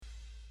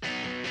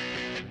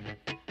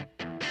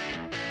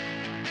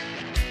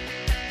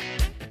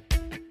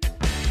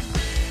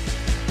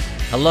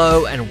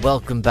Hello and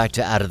welcome back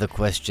to Out of the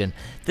Question.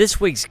 This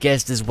week's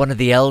guest is one of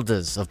the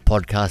elders of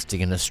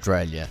podcasting in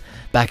Australia.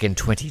 Back in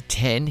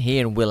 2010, he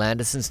and Will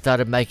Anderson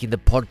started making the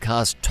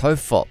podcast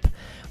TOFOP,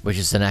 which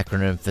is an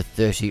acronym for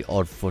 30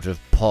 Odd Foot of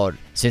Pod.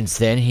 Since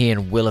then, he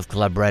and Will have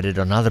collaborated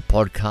on other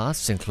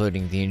podcasts,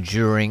 including the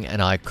enduring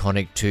and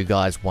iconic Two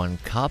Guys, One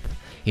Cup.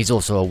 He's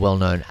also a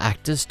well-known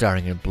actor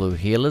starring in Blue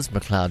Heelers,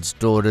 McLeod's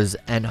Daughters,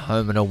 and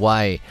Home and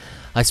Away.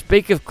 I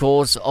speak, of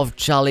course, of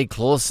Charlie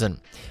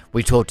Clausen.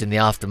 We talked in the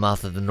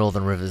aftermath of the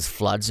Northern Rivers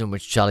floods, in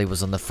which Charlie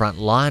was on the front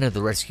line of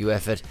the rescue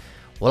effort,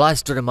 while I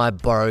stood in my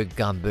borrowed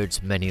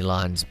gumboots many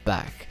lines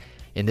back.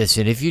 In this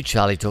interview,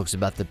 Charlie talks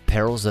about the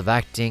perils of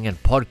acting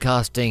and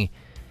podcasting,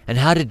 and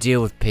how to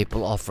deal with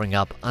people offering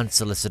up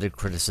unsolicited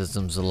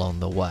criticisms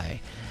along the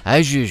way.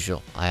 As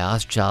usual, I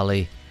asked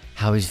Charlie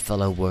how his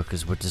fellow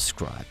workers would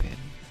describe him.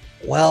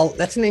 Well,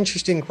 that's an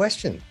interesting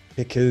question,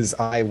 because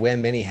I wear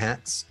many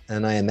hats,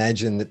 and I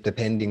imagine that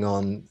depending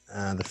on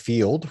the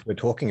field we're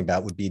talking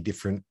about would be a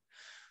different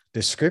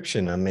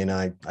description. I mean,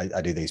 I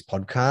do these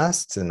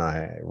podcasts and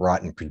I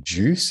write and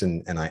produce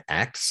and I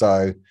act.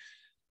 So,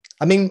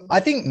 I mean, I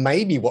think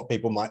maybe what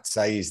people might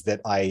say is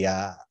that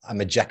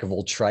I'm a jack of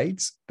all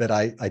trades, that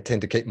I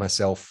tend to keep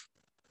myself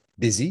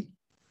busy.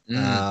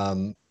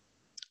 I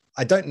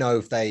don't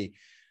know if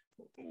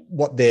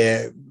what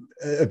their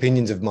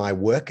opinions of my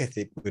work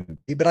ethic would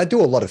be, but I do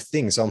a lot of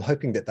things. So I'm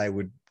hoping that they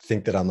would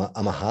think that I'm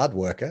a hard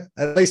worker.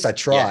 At least I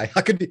try. Yeah.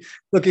 I could be,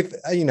 look, if,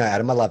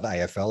 Adam, I love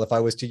AFL. If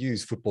I was to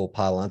use football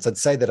parlance, I'd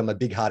say that I'm a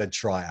big-hearted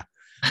trier.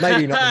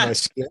 Maybe not the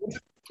most skilled,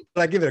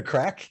 but I give it a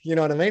crack. You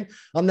know what I mean?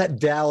 I'm that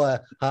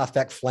dour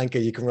halfback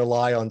flanker you can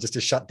rely on just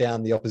to shut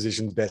down the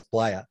opposition's best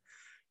player.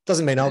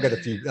 Doesn't mean I'll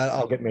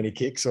get many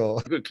kicks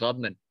or good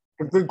clubman.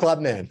 Good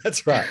clubman.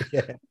 That's right.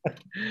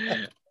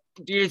 Yeah.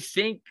 Do you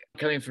think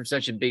coming from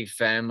such a big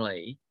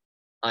family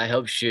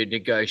helps you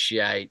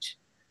negotiate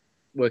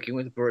working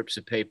with groups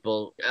of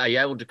people? Are you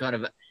able to kind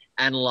of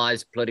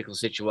analyze political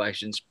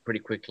situations pretty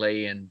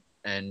quickly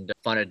and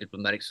find a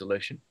diplomatic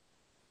solution?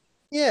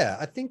 Yeah,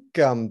 I think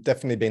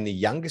definitely being the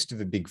youngest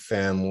of a big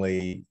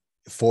family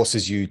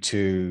forces you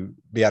to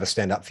be able to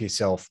stand up for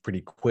yourself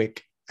pretty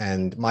quick.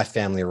 And my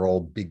family are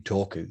all big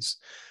talkers.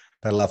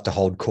 They love to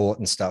hold court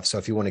and stuff. So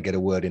if you want to get a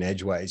word in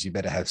edgeways, you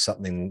better have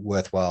something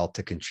worthwhile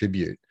to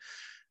contribute.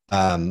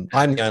 I'm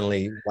the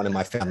only one in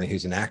my family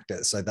who's an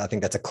actor. So I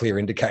think that's a clear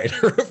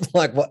indicator of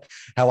like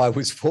how I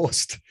was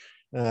forced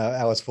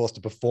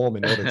to perform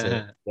in order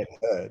to get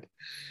heard.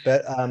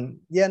 But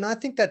I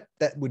think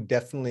that would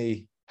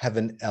definitely have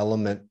an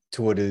element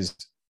to it. Is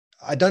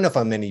I don't know if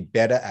I'm any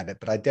better at it,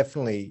 but I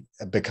definitely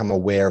become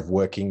aware of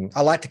working.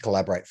 I like to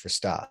collaborate for a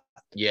start.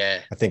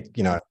 Yeah. I think,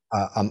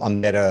 I'm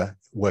better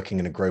working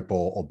in a group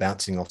or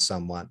bouncing off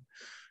someone.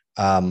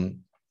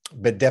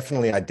 But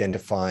definitely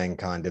identifying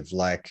kind of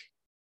like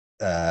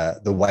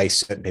the way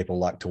certain people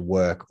like to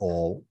work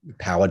or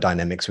power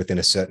dynamics within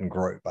a certain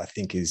group, I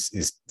think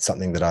is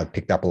something that I've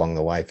picked up along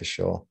the way for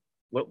sure.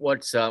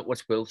 What's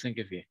Will think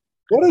of you?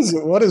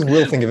 What does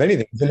Will think of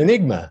anything? It's an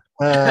enigma.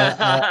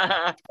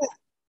 I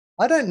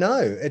don't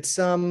know. It's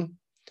an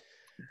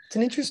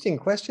interesting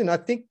question. I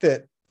think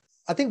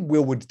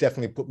Will would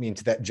definitely put me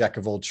into that jack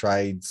of all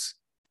trades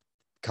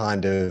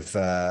kind of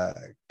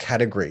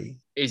category.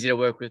 Easy to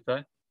work with,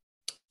 though?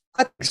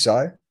 I think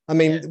so. I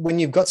mean, when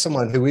you've got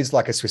someone who is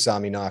like a Swiss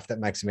Army knife, that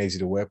makes them easy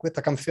to work with.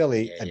 Like I'm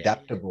fairly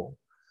adaptable.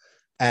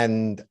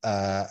 And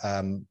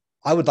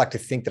I would like to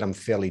think that I'm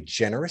fairly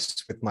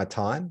generous with my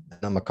time and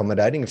I'm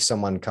accommodating. If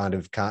someone kind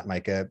of can't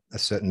make a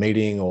certain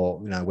meeting or,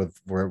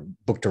 we're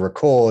booked to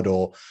record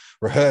or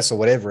rehearse or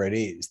whatever it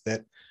is,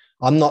 that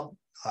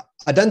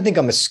I don't think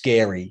I'm a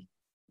scary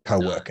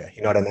co-worker.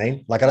 You know what I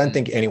mean? Like, I don't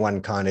think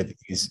anyone kind of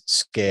is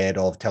scared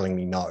of telling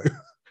me no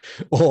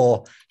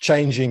or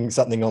changing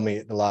something on me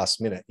at the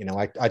last minute.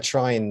 I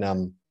try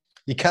and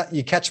you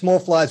catch more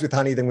flies with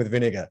honey than with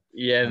vinegar.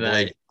 Yeah,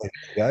 mate.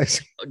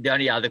 The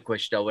only other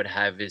question I would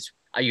have is,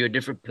 are you a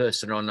different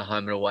person on the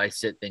Home and Away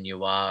set than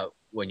you are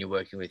when you're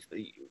working with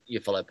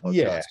your fellow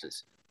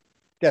podcasters?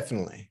 Yeah,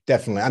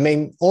 definitely. I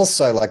mean,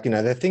 also, like,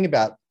 the thing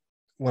about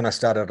when I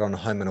started on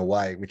Home and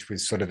Away, which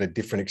was sort of a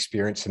different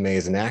experience for me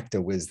as an actor,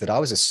 was that I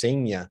was a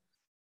senior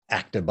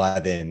actor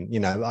by then.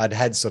 I'd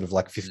had sort of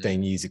like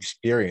 15 years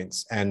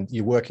experience, and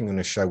you're working on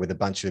a show with a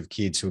bunch of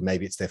kids who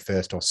maybe it's their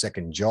first or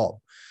second job.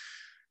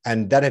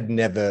 And that I'd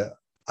never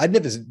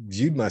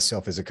viewed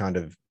myself as a kind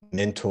of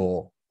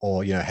mentor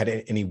or, had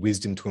any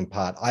wisdom to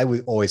impart. I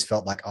always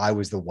felt like I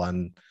was the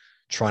one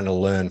trying to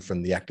learn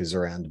from the actors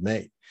around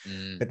me.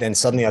 But then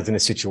suddenly I was in a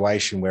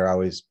situation where I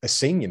was a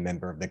senior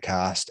member of the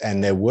cast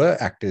and there were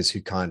actors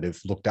who kind of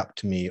looked up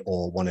to me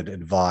or wanted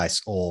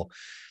advice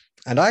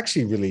and I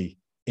actually really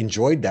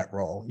enjoyed that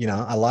role.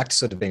 I liked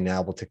sort of being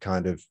able to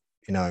kind of,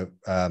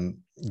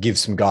 give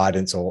some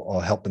guidance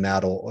or help them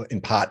out or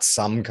impart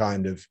some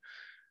kind of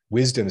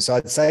wisdom. So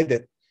I'd say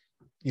that,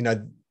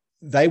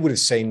 they would have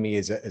seen me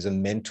as a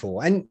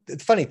mentor. And the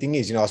funny thing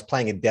is, I was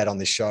playing a dad on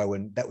the show,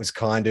 and that was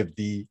kind of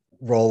the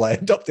role I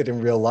adopted in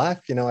real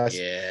life. I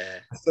Yeah.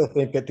 still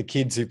think that the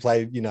kids who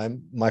played,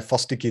 my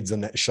foster kids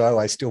on that show,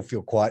 I still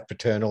feel quite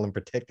paternal and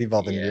protective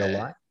of in real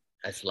Yeah. life.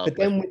 That's But lovely.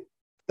 then with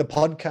the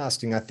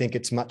podcasting, I think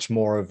it's much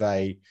more of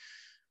a,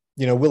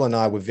 Will and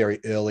I were very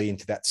early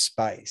into that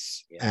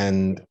space. Yeah.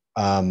 And,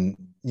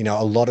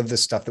 a lot of the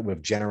stuff that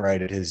we've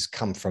generated has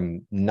come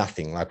from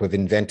nothing. Like we've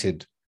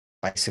invented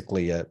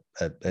basically a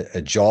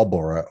job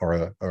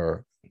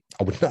or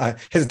I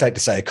hesitate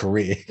to say a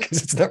career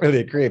because it's not really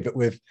a career, but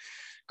we've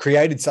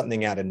created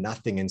something out of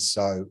nothing. And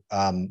so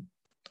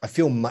I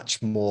feel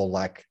much more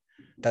like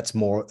that's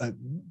more a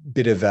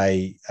bit of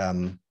a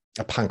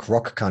punk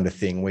rock kind of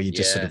thing where you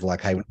just sort of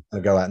like, hey, we're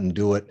going to go out and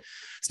do it.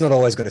 It's not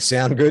always going to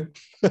sound good,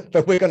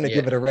 but we're going to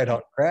give it a red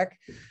hot crack.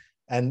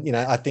 And,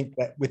 I think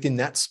that within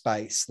that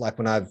space, like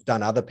when I've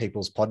done other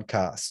people's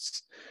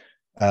podcasts,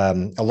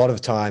 a lot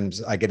of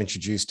times I get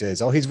introduced as,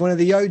 he's one of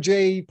the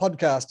OG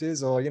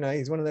podcasters, or,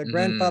 he's one of the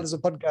grandfathers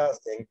of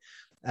podcasting.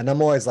 And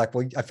I'm always like,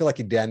 well, I feel like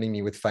you're damning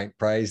me with faint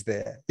praise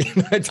there.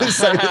 To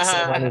say that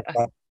someone is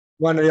like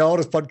one of the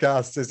oldest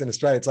podcasters in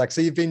Australia. It's like, so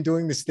you've been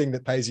doing this thing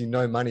that pays you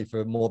no money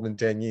for more than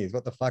 10 years.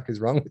 What the fuck is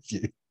wrong with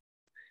you?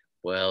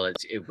 Well,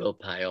 it will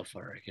pay off,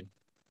 I reckon.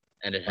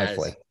 And it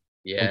Hopefully. has.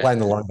 Yeah. I'm playing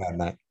the long game,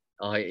 mate.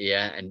 Oh,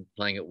 yeah, and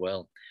playing it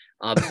well.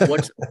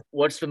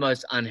 What's the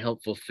most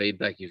unhelpful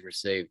feedback you've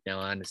received?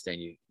 Now, I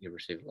understand you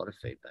received a lot of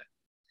feedback.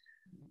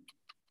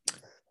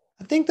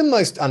 I think the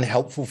most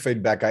unhelpful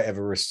feedback I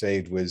ever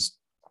received was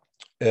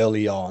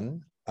early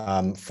on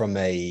from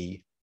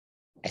a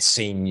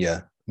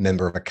senior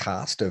member of a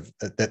cast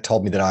that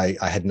told me that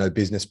I had no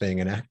business being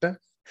an actor.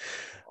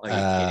 Are you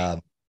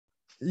kidding?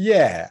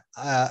 Yeah.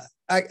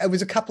 I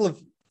was a couple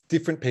of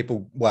different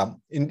people. Well,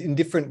 in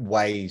different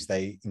ways,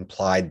 they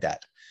implied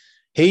that.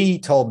 He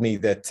told me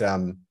that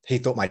he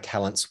thought my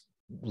talents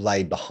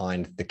lay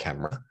behind the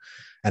camera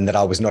and that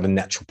I was not a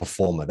natural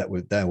performer. That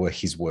were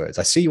his words.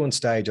 I see you on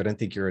stage. I don't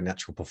think you're a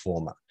natural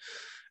performer.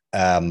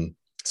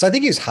 So I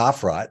think he was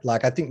half right.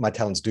 Like, I think my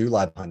talents do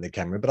lie behind the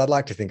camera, but I'd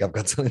like to think I've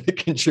got something to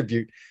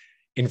contribute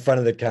in front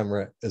of the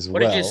camera as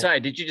well. What did you say?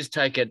 Did you just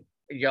take it,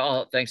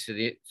 thanks for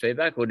the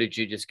feedback, or did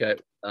you just go,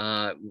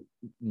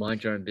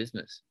 mind your own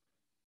business?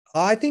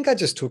 I think I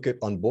just took it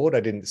on board. I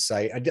didn't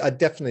say, I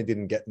definitely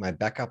didn't get my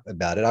back up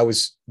about it. I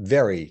was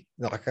very,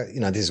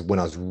 this is when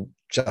I was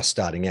just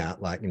starting out,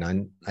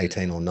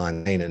 18 or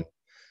 19.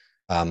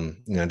 And,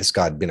 this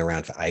guy had been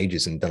around for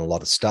ages and done a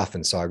lot of stuff.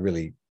 And so I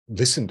really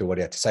listened to what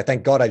he had to say.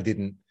 Thank God I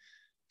didn't,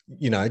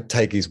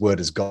 take his word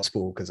as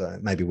gospel, because I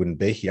maybe wouldn't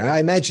be here. I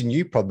imagine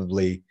you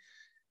probably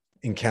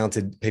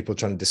encountered people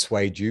trying to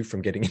dissuade you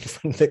from getting in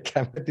front of the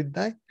camera, did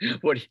they?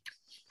 What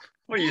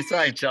are you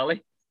saying,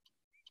 Charlie?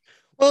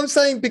 Well, I'm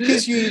saying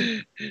because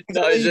you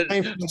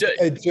came from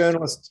a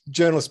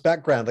journalist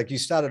background, like you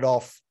started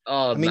off.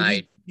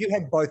 Mate, you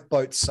had both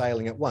boats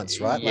sailing at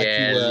once, right? Like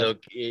yeah, you were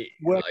look,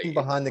 working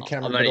behind the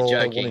camera, I'm only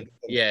joking.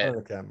 Yeah,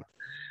 the camera.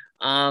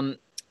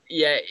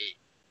 Yeah,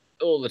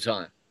 all the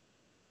time.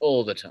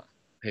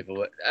 People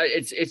were.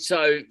 It's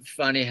so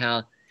funny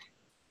how,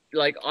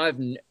 like,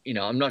 I'm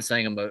not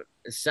saying I'm a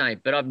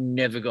saint, but I've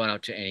never gone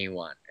up to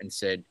anyone and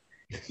said,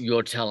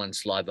 "Your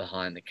talents lie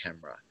behind the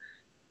camera.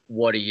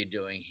 What are you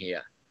doing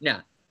here?"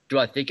 Now, do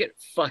I think it?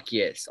 Fuck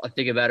yes. I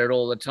think about it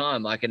all the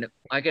time. I can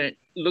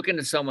look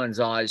into someone's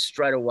eyes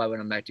straight away when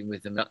I'm acting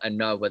with them and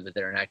know whether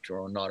they're an actor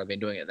or not. I've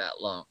been doing it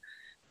that long.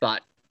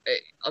 But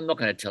I'm not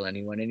going to tell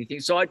anyone anything.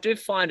 So I do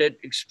find it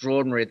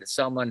extraordinary that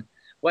someone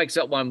wakes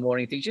up one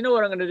morning and thinks, you know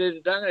what I'm going to do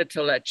today? I'm going to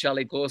tell that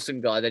Charlie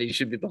Clausen guy that he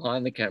should be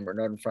behind the camera,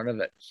 not in front of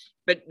it.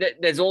 But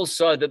there's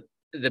also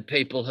the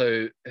people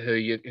who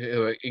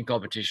are in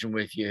competition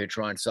with you, who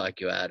try and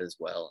psych you out as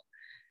well.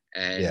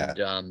 And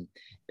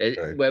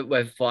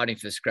we're fighting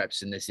for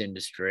scraps in this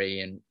industry,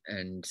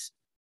 and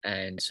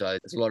so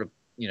there's a lot of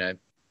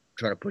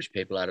trying to push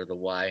people out of the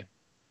way.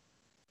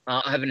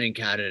 I haven't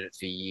encountered it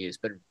for years,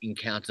 but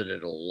encountered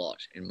it a lot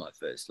in my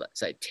first, let's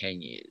say,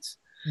 10 years.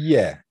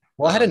 Yeah.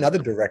 Well, I had another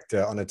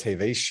director on a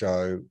TV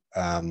show,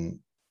 and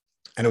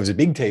it was a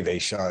big TV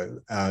show.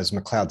 It was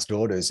McLeod's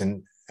Daughters,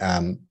 and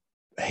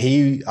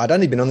I'd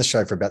only been on the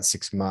show for about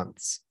 6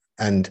 months.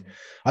 And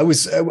I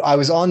was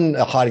on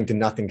Hiding to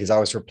Nothing because I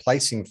was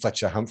replacing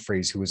Fletcher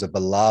Humphreys, who was a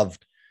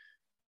beloved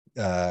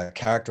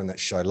character on that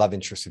show, love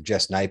interest of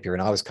Jess Napier.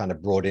 And I was kind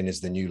of brought in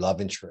as the new love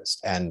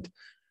interest. And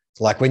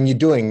like when you're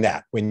doing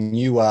that, when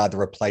you are the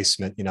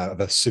replacement,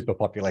 of a super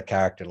popular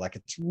character, like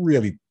it's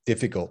really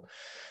difficult.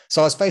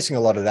 So I was facing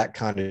a lot of that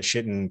kind of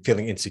shit and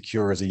feeling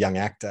insecure as a young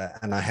actor.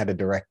 And I had a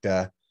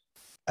director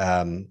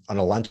on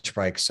a lunch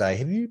break say,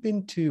 have you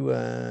been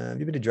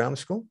to drama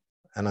school?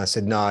 And I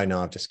said, no,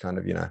 I've just kind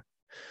of,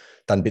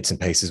 done bits and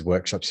pieces,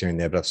 workshops here and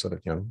there, but I've sort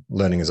of,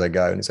 learning as I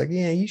go. And it's like,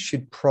 yeah, you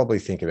should probably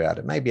think about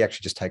it. Maybe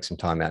actually just take some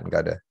time out and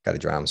go to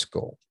drama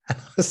school. And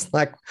I was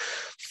like,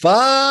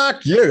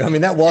 fuck you. I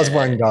mean, that was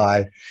one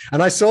guy.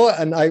 And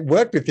I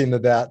worked with him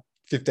about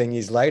 15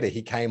 years later.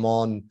 He came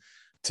on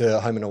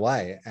to Home and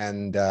Away,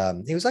 and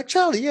he was like,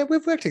 "Charlie, yeah,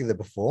 we've worked together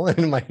before." And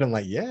I'm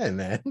like, "Yeah,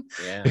 man.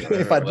 Yeah,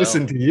 If I'd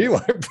listened to you,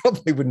 I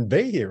probably wouldn't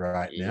be here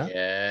right now."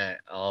 Yeah.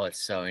 Oh,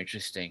 it's so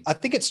interesting. I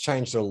think it's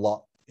changed a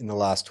lot in the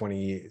last 20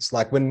 years.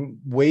 Like when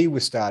we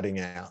were starting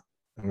out,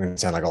 I'm going to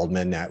sound like old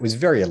men now, it was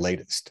very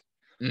elitist.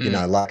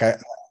 Like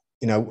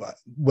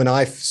when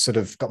I sort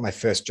of got my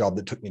first job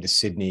that took me to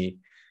Sydney,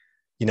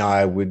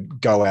 I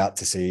would go out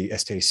to see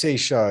STC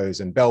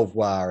shows and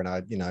Belvoir, and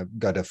I,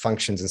 go to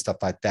functions and stuff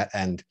like that.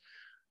 And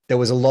there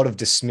was a lot of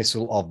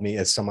dismissal of me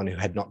as someone who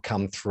had not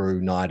come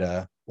through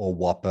NIDA or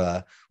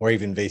WAPA or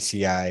even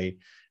VCA.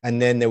 And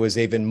then there was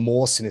even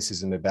more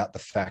cynicism about the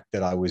fact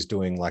that I was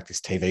doing like this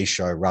TV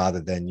show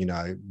rather than,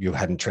 you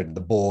hadn't treaded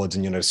the boards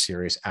and you're not a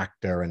serious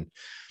actor. And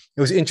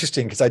it was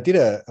interesting because I did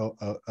a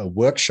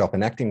workshop,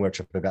 an acting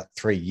workshop about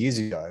 3 years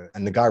ago.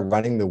 And the guy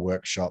running the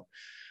workshop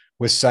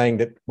was saying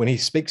that when he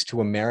speaks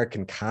to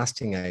American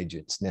casting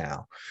agents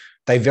now,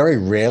 they very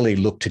rarely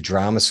look to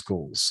drama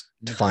schools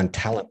to find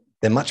talent.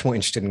 They're much more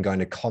interested in going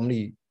to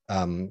comedy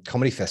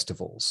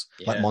festivals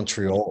like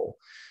Montreal,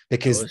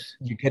 because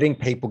you're getting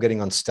people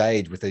getting on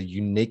stage with a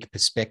unique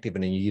perspective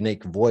and a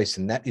unique voice.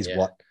 And that is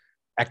what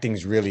acting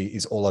really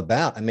is all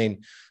about. I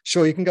mean,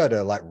 sure, you can go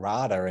to like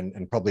RADA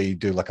and probably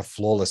do like a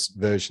flawless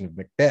version of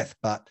Macbeth,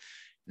 but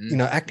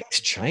acting's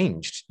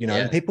changed,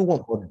 and people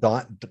want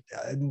more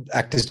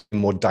actors to be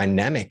more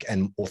dynamic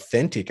and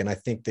authentic. And I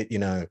think that,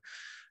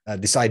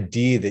 this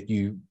idea that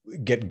you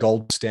get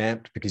gold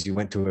stamped because you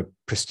went to a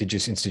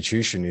prestigious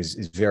institution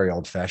is very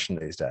old fashioned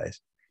these days.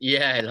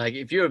 Yeah, like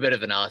if you're a bit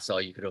of an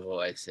arsehole, you could have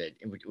always said,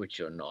 which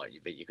you're not,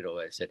 but you could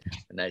always said,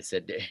 and they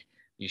said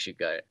you should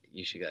go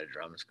to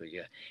drama school.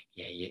 You go,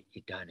 yeah, you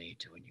don't need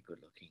to when you're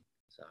good looking.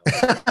 So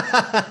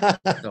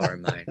sorry,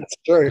 mate. That's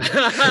true.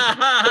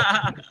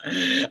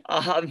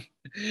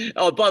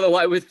 By the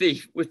way, with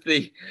the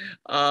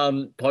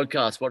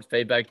podcast, what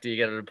feedback do you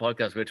get on the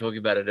podcast? We were talking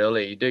about it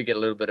earlier. You do get a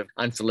little bit of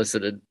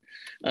unsolicited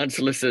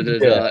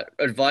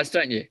advice,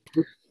 don't you?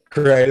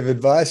 Creative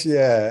advice,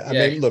 yeah. I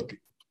mean, look,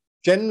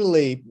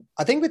 generally,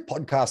 I think with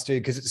podcasts too,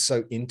 because it's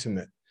so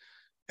intimate,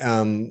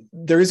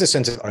 there is a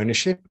sense of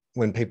ownership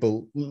when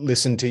people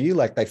listen to you.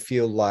 Like they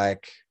feel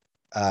like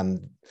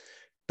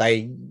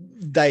they're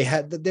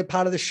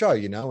part of the show,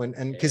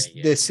 and because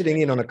they're sitting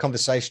in on a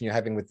conversation you're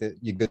having with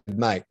your good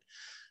mate.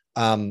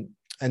 And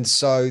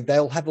so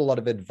they'll have a lot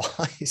of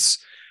advice.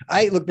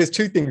 Look, there's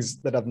two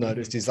things that I've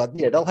noticed is like,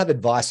 they'll have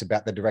advice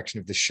about the direction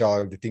of the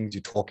show, the things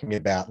you're talking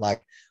about.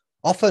 Like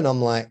often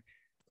I'm like,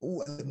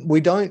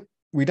 we don't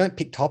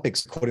pick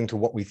topics according to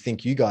what we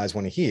think you guys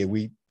want to hear.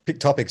 We pick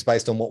topics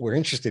based on what we're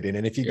interested in.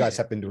 And if you guys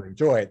happen to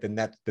enjoy it, then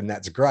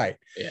that's great.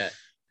 Yeah.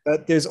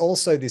 But there's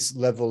also this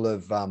level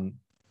of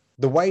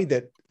the way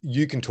that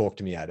you can talk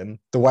to me, Adam,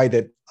 the way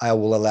that I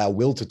will allow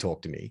Will to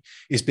talk to me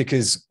is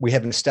because we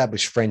have an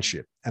established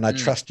friendship and I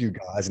trust you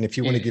guys. And if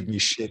you want to give me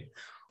shit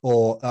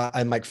or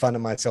I make fun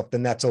of myself,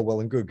 then that's all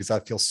well and good because I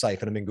feel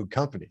safe and I'm in good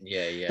company.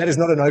 Yeah. That is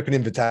not an open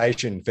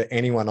invitation for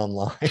anyone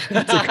online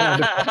to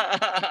kind of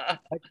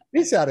like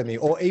this out of me,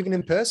 or even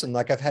in person.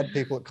 Like I've had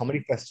people at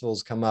comedy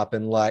festivals come up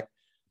and like,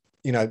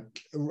 a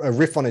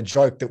riff on a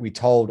joke that we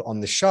told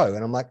on the show.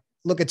 And I'm like,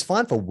 look, it's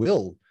fine for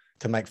Will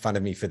to make fun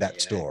of me for that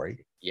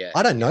story. Yeah.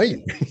 I don't know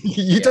you.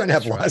 You don't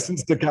have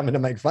license to come in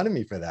and make fun of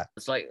me for that.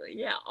 It's like,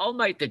 I'll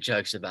make the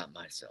jokes about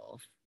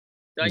myself.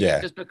 Don't you?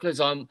 Just because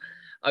I'm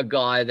a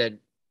guy that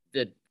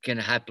can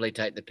happily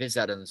take the piss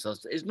out of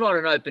themselves. It's not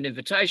an open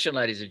invitation,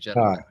 ladies and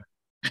gentlemen.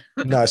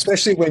 No,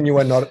 especially when you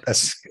are not a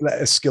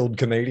skilled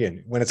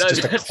comedian, when it's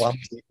just a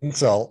clumsy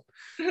insult.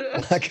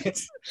 Like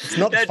it's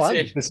not fun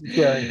to sit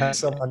there and have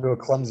someone do a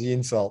clumsy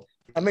insult.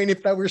 I mean,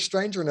 if they were a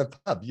stranger in a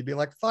pub, you'd be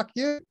like, fuck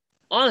you.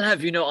 I'll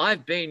have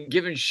I've been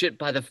given shit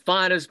by the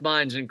finest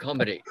minds in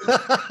comedy.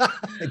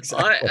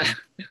 Exactly.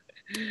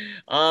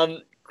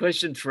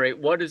 Question 3: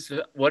 What is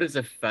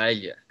a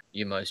failure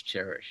you most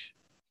cherish?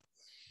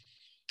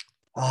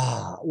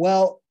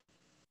 Well,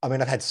 I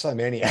mean, I've had so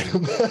many. I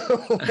think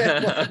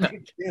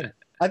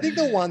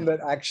the one that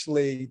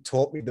actually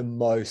taught me the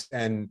most,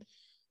 and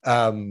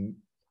I've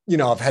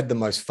had the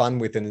most fun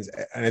with, and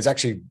it's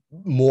actually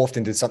morphed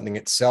into something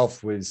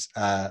itself, was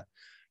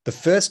the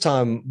first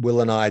time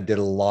Will and I did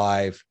a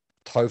live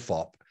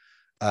TOEFOP.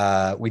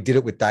 We did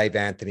it with Dave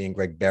Anthony and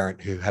Greg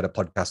Behrendt, who had a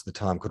podcast at the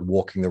time called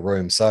Walking the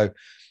Room. So,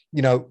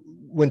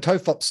 when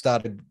TOEFOP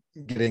started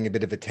getting a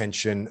bit of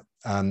attention,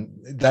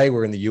 they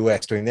were in the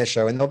US doing their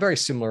show, and they were very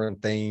similar in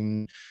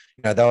theme.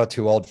 They were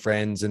two old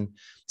friends. And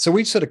so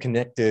we sort of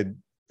connected,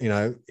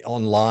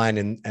 online,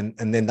 and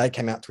then they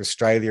came out to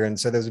Australia. And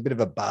so there was a bit of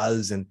a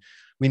buzz, and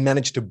we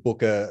managed to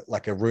book a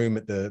room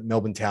at the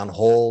Melbourne Town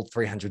Hall,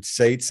 300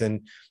 seats.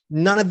 And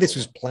none of this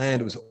was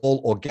planned. It was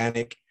all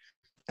organic.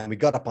 And we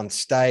got up on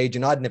stage,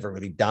 and I'd never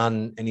really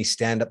done any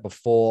stand-up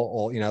before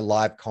or,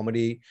 live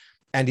comedy.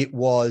 And it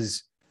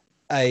was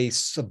a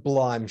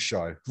sublime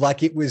show.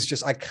 Like it was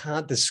just, I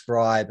can't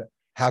describe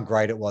how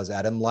great it was,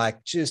 Adam.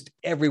 Like just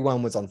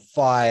everyone was on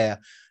fire.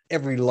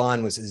 Every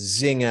line was a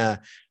zinger.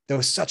 There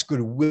was such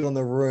goodwill in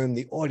the room.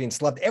 The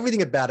audience loved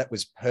everything about it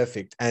was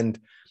perfect. And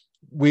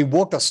we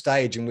walked off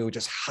stage and we were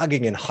just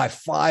hugging and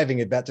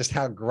high-fiving about just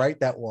how great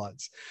that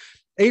was.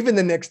 Even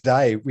the next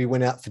day, we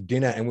went out for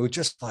dinner and we were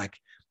just like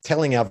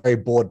telling our very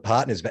bored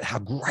partners about how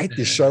great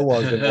this show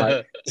was and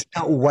like just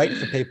can't wait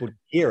for people to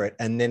hear it.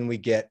 And then we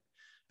get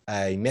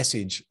a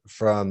message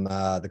from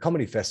the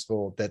comedy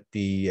festival that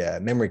the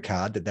memory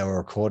card that they were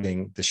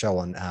recording the show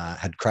on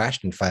had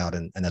crashed and failed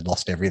and had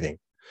lost everything.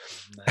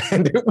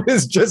 And it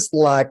was just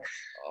like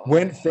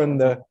went from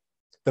the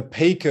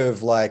peak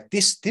of like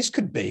this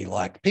could be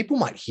like people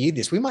might hear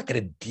this, we might get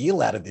a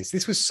deal out of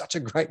this was such a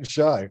great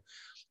show,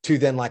 to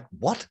then like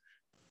what.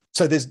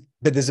 So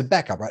there's a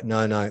backup, right?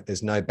 No,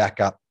 there's no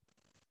backup.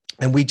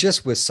 And we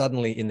just were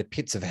suddenly in the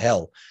pits of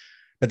hell.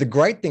 But the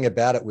great thing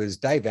about it was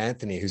Dave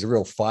Anthony, who's a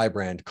real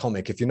firebrand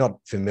comic. If you're not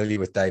familiar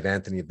with Dave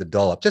Anthony of The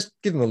Dollop, just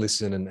give him a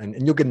listen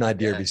and you'll get an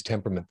idea of his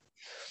temperament.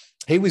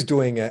 He was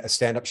doing a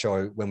stand-up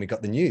show when we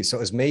got the news. So it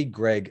was me,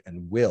 Greg,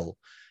 and Will.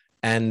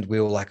 And we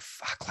were like,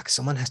 fuck, like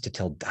someone has to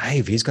tell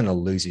Dave, he's going to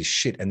lose his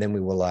shit. And then we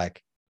were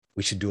like,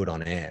 we should do it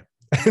on air.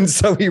 And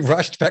so we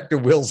rushed back to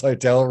Will's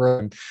hotel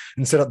room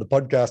and set up the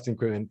podcasting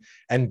equipment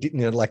and did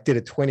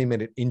a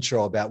 20-minute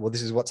intro about, well,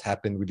 this is what's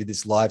happened. We did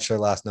this live show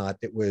last night.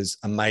 It was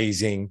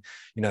amazing,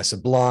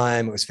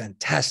 sublime. It was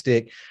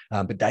fantastic.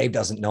 But Dave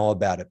doesn't know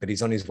about it, but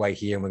he's on his way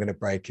here and we're going to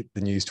break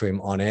the news to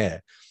him on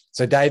air.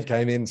 So Dave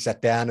came in,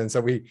 sat down, and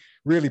so we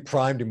really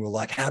primed him. We were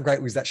like, how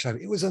great was that show?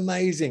 It was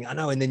amazing. I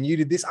know. And then you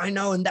did this. I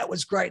know. And that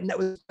was great. And that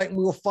was great. And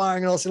we were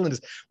firing on all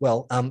cylinders.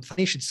 Well, funny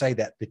you should say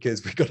that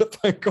because we got a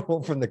phone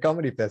call from the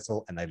comedy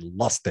festival and they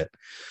lost it.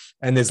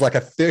 And there's like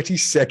a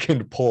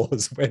 30-second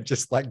pause where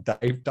just like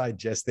Dave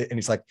digests it. And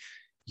he's like,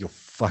 you're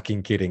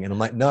fucking kidding. And I'm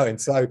like, no. And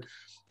so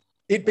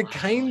it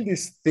became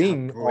this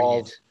thing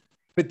of,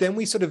 but then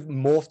we sort of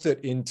morphed it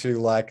into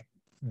like,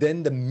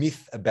 then the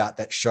myth about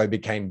that show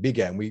became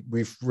bigger and we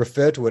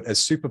refer to it as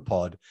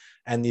Superpod,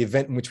 and the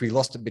event in which we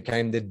lost it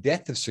became the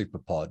death of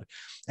Superpod.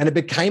 And it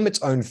became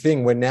its own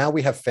thing where now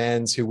we have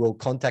fans who will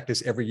contact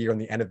us every year on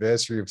the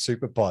anniversary of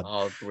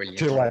Superpod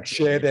to like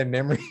share their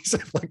memories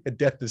of like the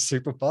death of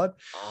Superpod.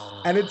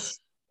 And it's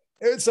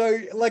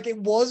so like, it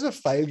was a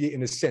failure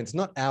in a sense,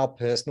 not our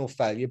personal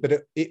failure, but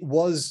it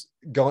was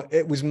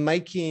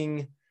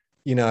making,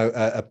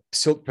 a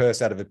silk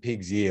purse out of a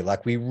pig's ear.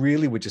 Like we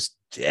really were just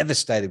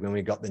devastated when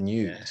we got the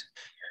news. Yeah.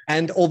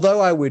 And although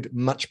I would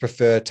much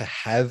prefer to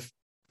have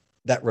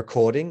that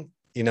recording,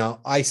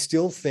 I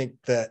still think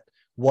that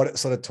what it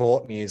sort of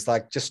taught me is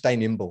like, just stay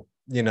nimble,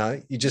 you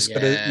just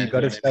got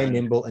to stay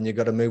nimble and you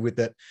got to move with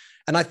it.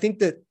 And I think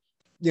that,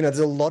 there's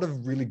a lot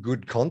of really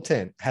good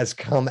content has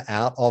come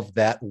out of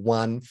that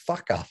one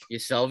fuck up. You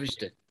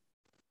salvaged it.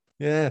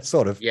 Yeah,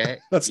 sort of. Yeah.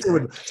 I still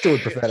would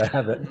prefer to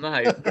have it.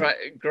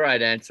 Mate,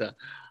 great answer.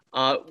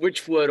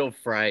 Which word or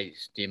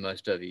phrase do you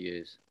most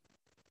overuse?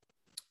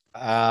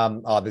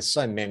 There's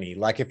so many.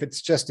 Like if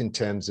it's just in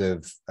terms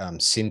of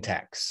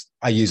syntax,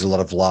 I use a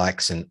lot of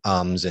likes and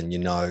ums and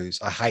your knows.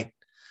 I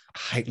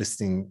hate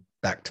listening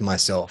back to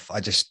myself. I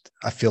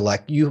feel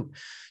like your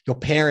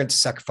parents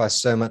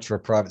sacrificed so much for a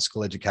private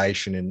school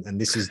education,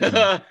 and this is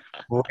the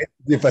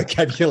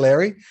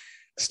vocabulary.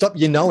 Stop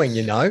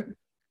knowing.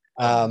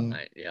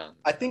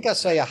 I think I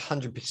say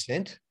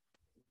 100%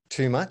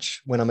 too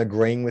much when I'm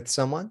agreeing with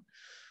someone.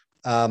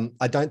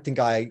 I don't think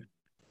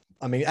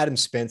Adam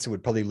Spencer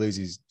would probably lose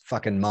his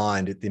fucking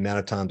mind at the amount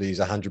of times I use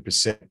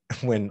 100%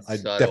 when I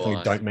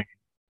definitely don't mean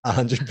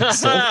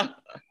 100%.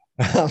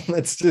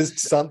 It's just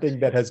something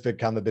that has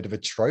become a bit of a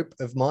trope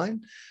of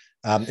mine.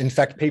 In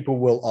fact, people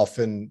will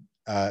often,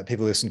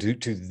 people listen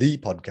to the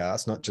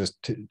podcast, not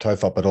just to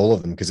Tofop, but all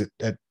of them, because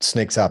it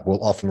sneaks up,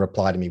 will often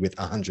reply to me with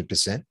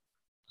 100%.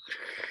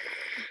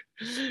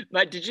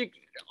 Mate,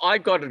 I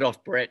got it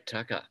off Brett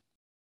Tucker.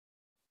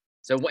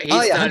 So he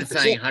started 100%.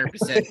 Saying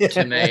 100%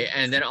 to me,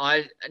 and then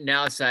I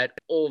now say it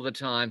all the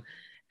time.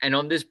 And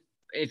on this,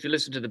 if you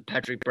listen to the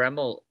Patrick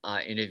Bramwell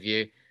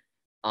interview,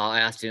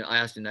 I asked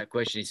him that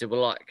question. He said,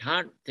 well, I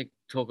can't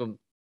talk on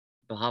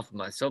behalf of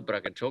myself, but I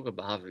can talk on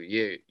behalf of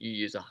you. You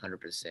use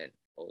 100%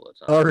 all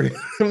the time. Oh, really?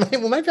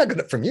 Well, maybe I got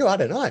it from you. I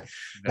don't know.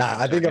 No,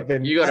 I think I've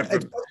been. You got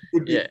it from,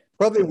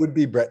 probably would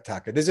be Brett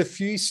Tucker. There's a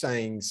few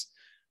sayings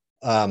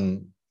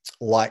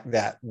like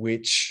that,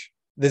 which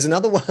there's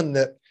another one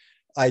that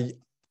I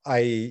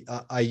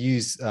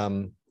use,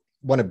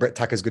 one of Brett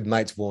Tucker's good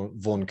mates,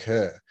 Vaughn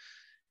Kerr.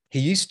 He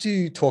used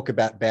to talk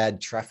about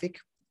bad traffic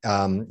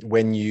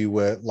when you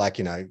were like,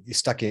 you're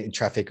stuck in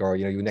traffic or,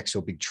 you were next to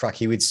a big truck.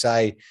 He would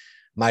say,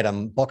 mate,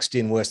 I'm boxed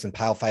in worse than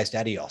pale-faced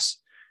adios.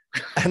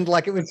 And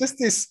like, it was just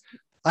this,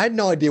 I had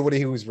no idea what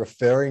he was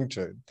referring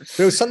to.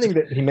 There was something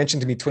that he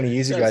mentioned to me 20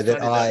 years ago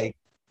that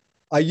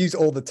I use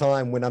all the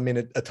time when I'm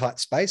in a tight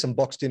space. I'm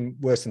boxed in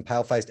worse than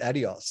pale-faced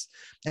adios.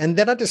 And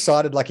then I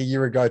decided like a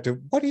year ago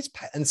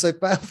and so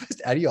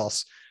pale-faced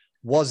adios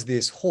was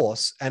this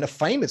horse, and a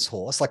famous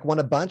horse, like won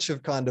a bunch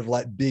of kind of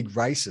like big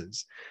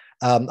races.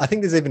 I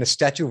think there's even a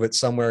statue of it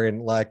somewhere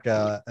in like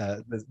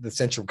the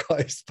Central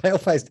Coast.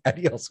 Pale-faced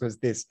adios was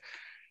this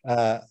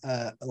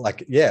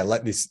like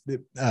this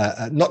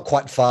not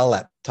quite far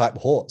lap type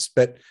horse.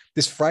 But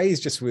this phrase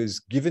just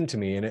was given to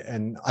me,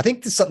 and I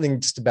think there's something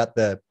just about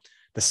the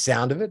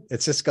sound of it.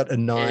 It's just got a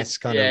nice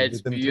kind of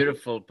it's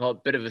beautiful,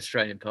 bit of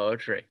Australian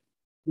poetry.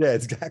 Yeah,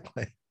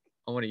 exactly.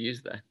 I want to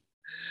use that.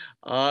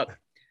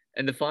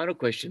 And the final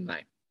question,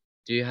 mate,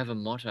 do you have a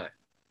motto?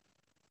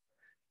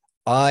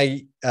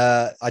 I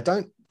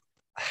don't.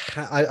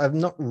 I'm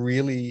not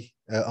really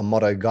a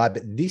motto guy,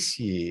 but this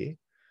year,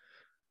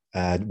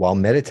 while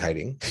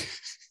meditating,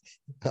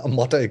 a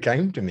motto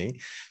came to me.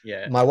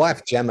 Yeah. My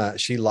wife Gemma,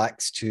 she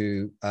likes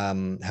to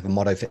have a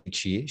motto for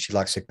each year. She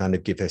likes to kind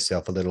of give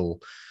herself a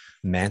little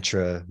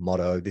mantra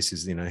motto. This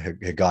is,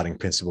 her guiding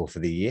principle for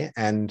the year.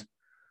 And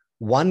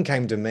one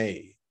came to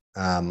me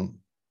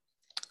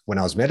when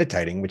I was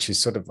meditating, which is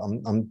sort of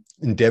I'm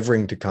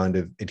endeavoring to kind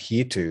of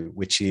adhere to,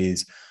 which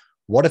is,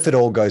 what if it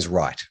all goes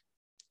right?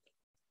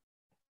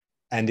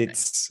 And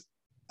it's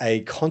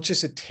a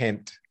conscious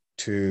attempt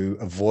to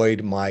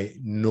avoid my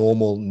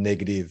normal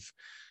negative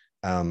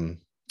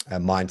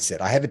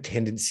mindset. I have a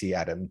tendency,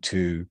 Adam,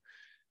 to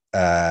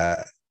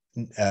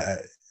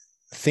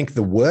think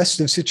the worst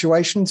of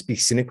situations, be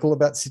cynical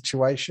about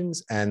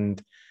situations.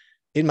 And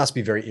it must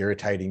be very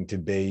irritating to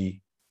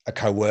be a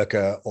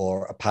coworker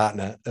or a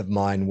partner of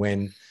mine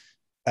when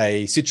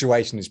a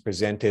situation is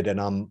presented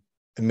and I'm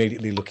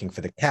immediately looking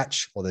for the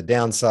catch or the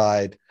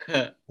downside.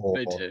 Me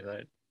too,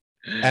 mate.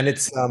 And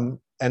it's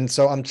and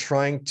so I'm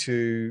trying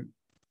to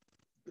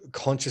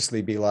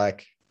consciously be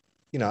like,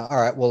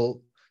 all right,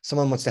 well,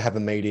 someone wants to have a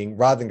meeting,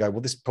 rather than go, well,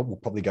 this will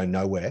probably go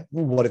nowhere.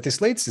 Well, what if this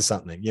leads to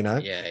something,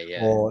 Yeah.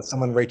 Or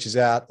someone reaches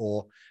out,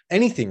 or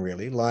anything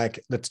really, like,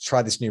 let's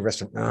try this new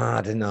restaurant. I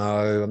don't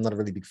know. I'm not a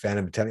really big fan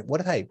of Italian. What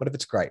if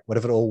it's great? What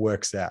if it all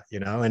works out,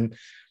 And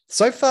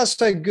so far,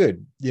 so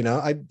good.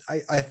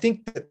 I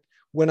think that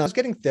when I was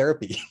getting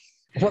therapy,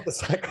 what the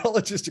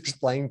psychologist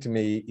explained to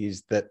me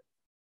is that,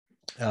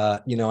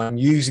 I'm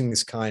using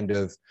this kind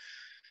of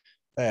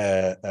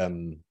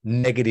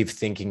negative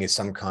thinking as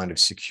some kind of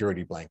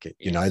security blanket,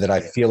 that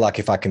I feel like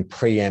if I can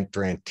preempt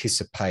or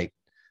anticipate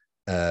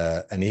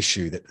an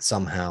issue, that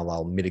somehow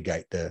I'll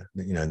mitigate the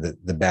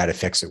bad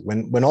effects of it.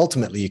 When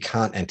ultimately you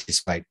can't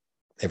anticipate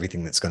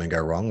everything that's going to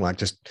go wrong. Like,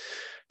 just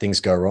things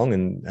go wrong,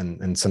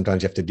 and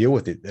sometimes you have to deal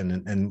with it.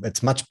 And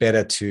it's much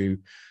better to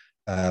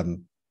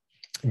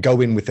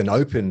go in with an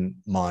open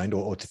mind,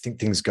 or to think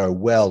things go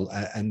well,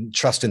 and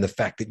trust in the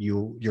fact that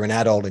you're an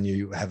adult and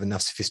you have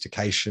enough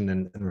sophistication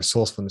and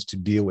resourcefulness to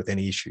deal with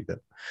any issue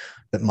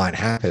that might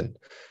happen.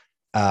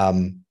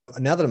 Now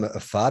that I'm a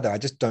father, I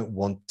just don't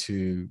want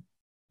to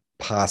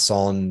pass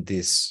on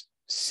this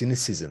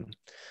cynicism.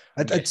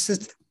 I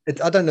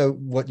don't know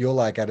what you're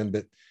like, Adam,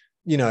 but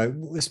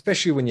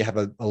especially when you have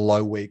a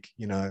low week,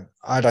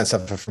 I don't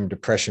suffer from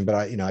depression, but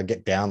I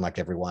get down like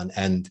everyone.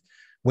 And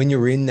when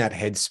you're in that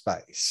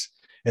headspace,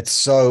 it's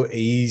so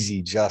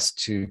easy just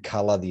to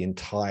color the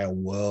entire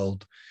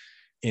world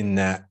in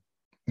that,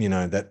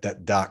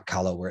 that dark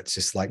color where it's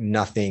just like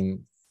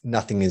nothing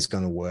is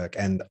going to work.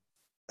 And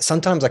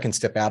sometimes I can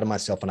step out of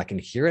myself and I can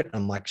hear it.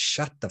 I'm like,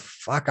 shut the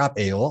fuck up,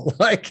 Eeyore.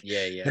 Like,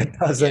 it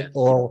doesn't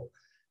all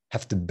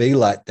have to be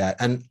like that.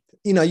 And,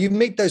 you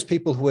meet those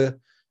people who are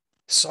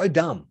so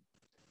dumb,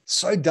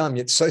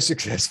 yet so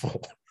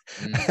successful.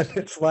 And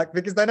it's like,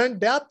 because they don't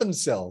doubt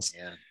themselves.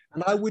 Yeah.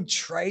 And I would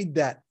trade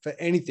that for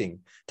anything.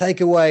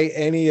 Take away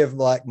any of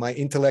like my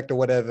intellect or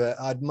whatever.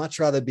 I'd much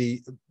rather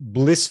be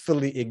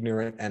blissfully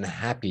ignorant and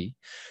happy,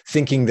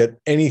 thinking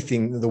that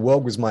the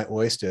world was my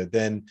oyster,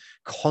 than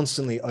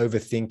constantly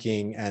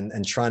overthinking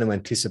and trying to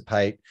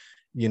anticipate,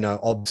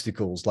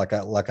 obstacles like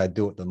I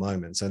do at the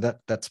moment. So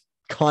that's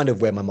kind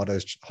of where my motto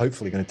is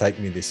hopefully going to take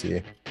me this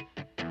year.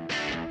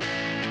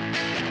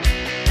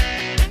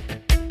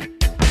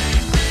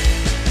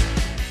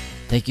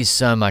 Thank you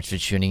so much for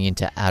tuning in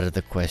to Out of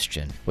the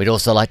Question. We'd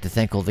also like to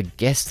thank all the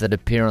guests that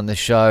appear on the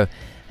show.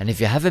 And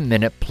if you have a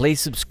minute, please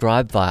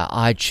subscribe via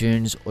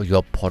iTunes or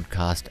your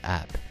podcast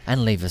app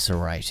and leave us a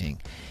rating.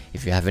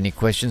 If you have any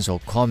questions or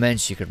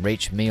comments, you can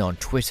reach me on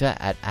Twitter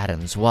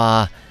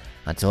 @AdamZwar.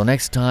 Until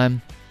next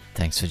time,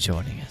 thanks for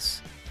joining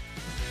us.